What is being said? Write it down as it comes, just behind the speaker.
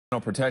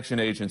Environmental Protection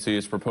Agency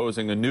is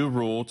proposing a new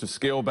rule to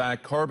scale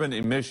back carbon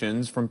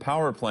emissions from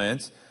power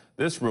plants.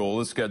 This rule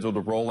is scheduled to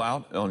roll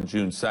out on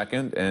June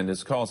 2nd and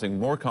is causing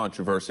more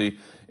controversy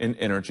in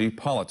energy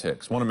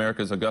politics. One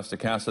America's Augusta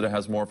Cassada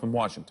has more from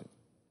Washington.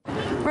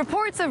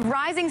 Reports of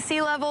rising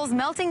sea levels,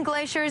 melting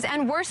glaciers,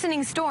 and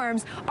worsening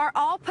storms are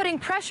all putting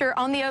pressure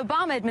on the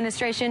Obama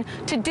administration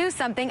to do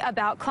something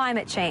about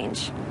climate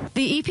change.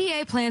 The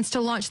EPA plans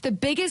to launch the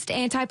biggest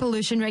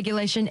anti-pollution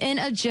regulation in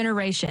a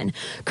generation,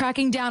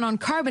 cracking down on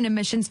carbon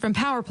emissions from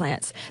power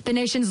plants, the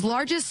nation's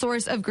largest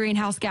source of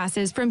greenhouse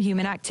gases from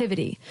human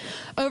activity.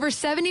 Over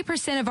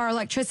 70% of our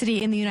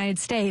electricity in the United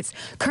States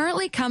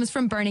currently comes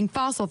from burning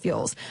fossil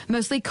fuels,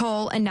 mostly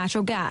coal and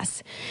natural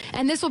gas.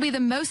 And this will be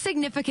the most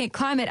significant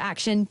climate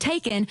action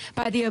taken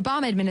by the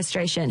Obama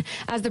administration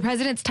as the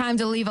president's time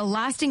to leave a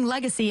lasting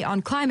legacy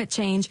on climate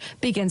change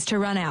begins to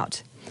run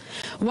out.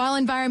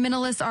 While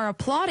environmentalists are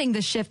applauding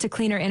the shift to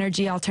cleaner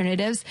energy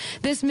alternatives,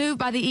 this move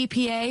by the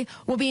EPA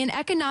will be an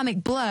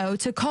economic blow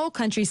to coal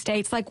country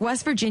states like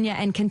West Virginia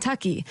and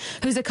Kentucky,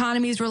 whose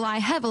economies rely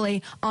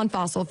heavily on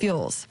fossil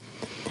fuels.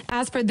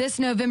 As for this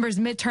November's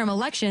midterm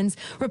elections,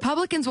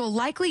 Republicans will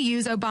likely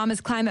use Obama's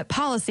climate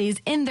policies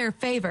in their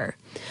favor.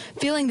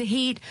 Feeling the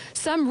heat,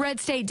 some red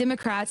state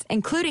Democrats,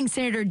 including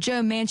Senator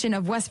Joe Manchin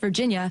of West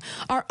Virginia,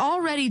 are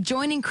already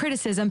joining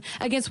criticism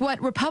against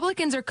what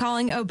Republicans are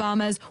calling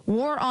Obama's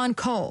war on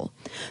coal.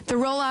 The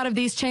rollout of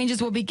these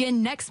changes will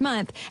begin next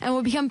month and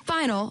will become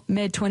final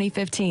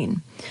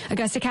mid-2015.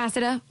 Augusta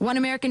Cassada, One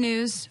America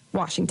News,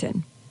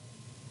 Washington.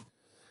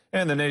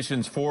 And the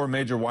nation's four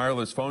major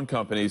wireless phone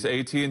companies,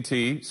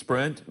 AT&T,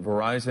 Sprint,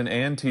 Verizon,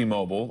 and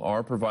T-Mobile,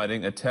 are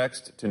providing a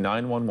text to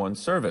 911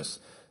 service.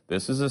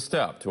 This is a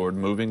step toward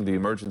moving the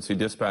emergency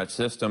dispatch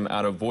system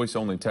out of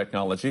voice-only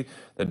technology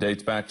that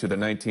dates back to the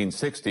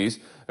 1960s.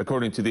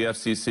 According to the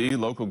FCC,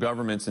 local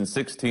governments in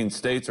 16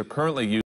 states are currently using